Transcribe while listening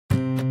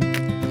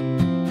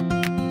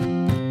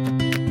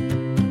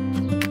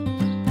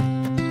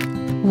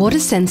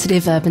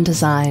Water-sensitive urban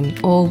design,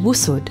 or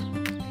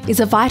WSUD, is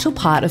a vital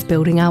part of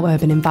building our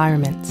urban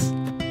environments.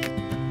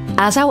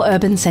 As our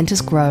urban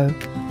centres grow,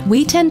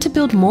 we tend to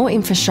build more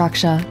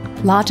infrastructure,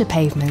 larger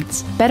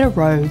pavements, better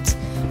roads,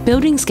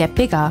 buildings get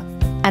bigger,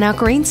 and our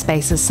green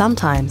spaces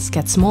sometimes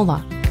get smaller.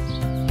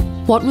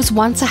 What was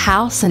once a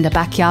house and a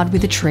backyard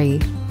with a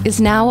tree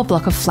is now a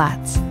block of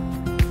flats.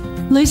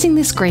 Losing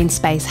this green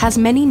space has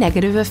many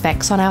negative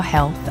effects on our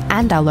health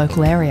and our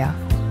local area.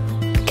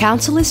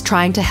 Council is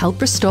trying to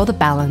help restore the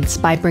balance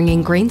by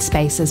bringing green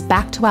spaces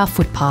back to our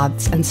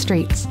footpaths and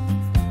streets.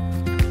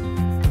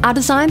 Our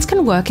designs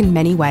can work in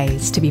many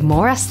ways to be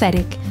more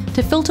aesthetic,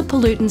 to filter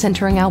pollutants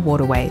entering our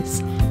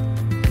waterways,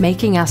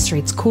 making our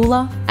streets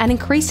cooler and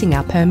increasing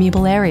our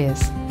permeable areas.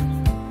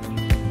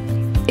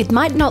 It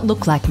might not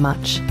look like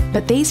much,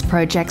 but these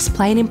projects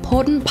play an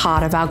important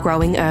part of our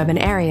growing urban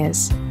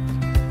areas.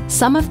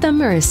 Some of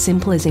them are as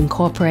simple as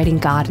incorporating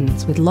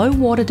gardens with low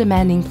water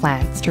demanding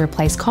plants to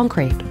replace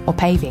concrete or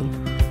paving.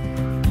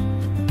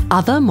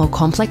 Other more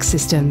complex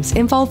systems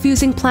involve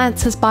using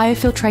plants as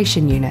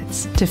biofiltration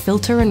units to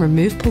filter and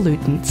remove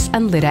pollutants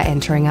and litter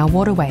entering our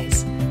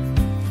waterways.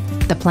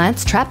 The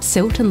plants trap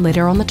silt and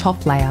litter on the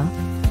top layer,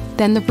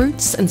 then the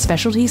roots and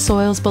specialty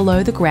soils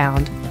below the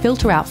ground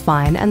filter out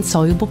fine and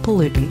soluble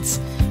pollutants,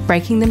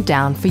 breaking them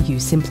down for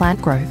use in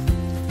plant growth.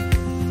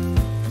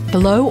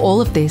 Below all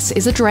of this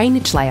is a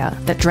drainage layer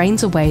that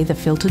drains away the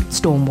filtered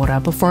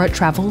stormwater before it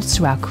travels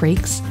to our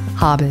creeks,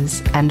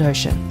 harbours and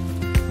ocean.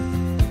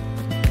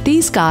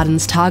 These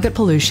gardens target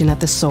pollution at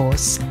the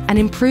source and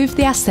improve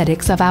the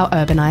aesthetics of our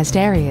urbanised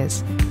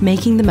areas,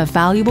 making them a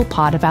valuable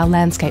part of our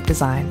landscape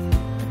design.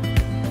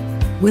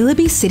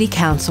 Willoughby City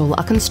Council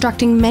are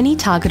constructing many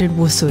targeted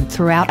WSUD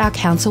throughout our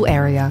council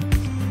area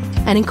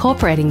and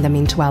incorporating them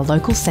into our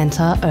local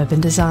centre urban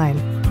design.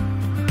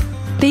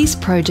 These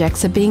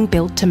projects are being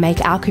built to make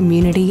our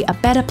community a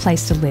better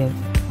place to live,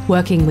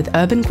 working with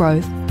urban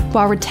growth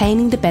while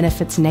retaining the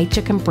benefits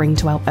nature can bring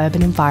to our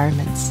urban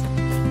environments.